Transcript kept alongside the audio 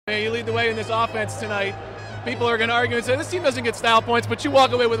You lead the way in this offense tonight. People are going to argue and say, this team doesn't get style points, but you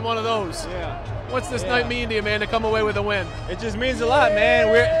walk away with one of those. Yeah. What's this night mean to you, man, to come away with a win? It just means a lot,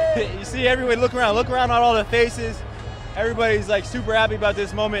 man. You see everyone look around on all the faces. Everybody's like super happy about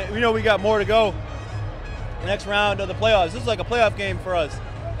this moment. We know we got more to go. Next round of the playoffs. This is like a playoff game for us.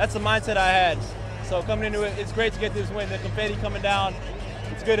 That's the mindset I had. So coming into it, it's great to get this win. The confetti coming down.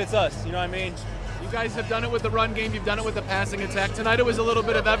 It's good, it's us. You know what I mean? You guys have done it with the run game. You've done it with the passing attack. Tonight it was a little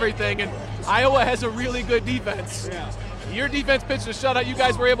bit of everything, and Iowa has a really good defense. Yeah. Your defense pitched a shutout. You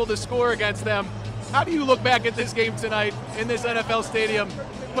guys were able to score against them. How do you look back at this game tonight in this NFL stadium,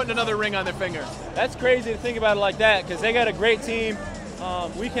 putting another ring on their finger? That's crazy to think about it like that, because they got a great team.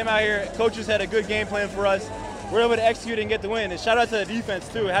 We came out here, coaches had a good game plan for us. We're able to execute and get the win. And shout out to the defense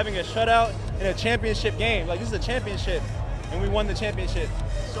too, having a shutout in a championship game. Like, this is a championship, and we won the championship.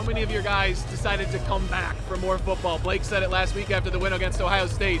 So many of your guys decided to come back for more football. Blake said it last week after the win against Ohio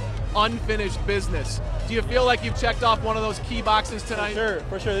State. Unfinished business. Do you feel like you've checked off one of those key boxes tonight?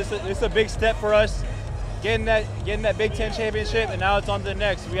 For sure. This is a big step for us. Getting that Big Ten championship, and now it's on to the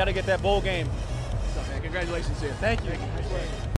next. We got to get that bowl game. So, man, congratulations to you. Thank you.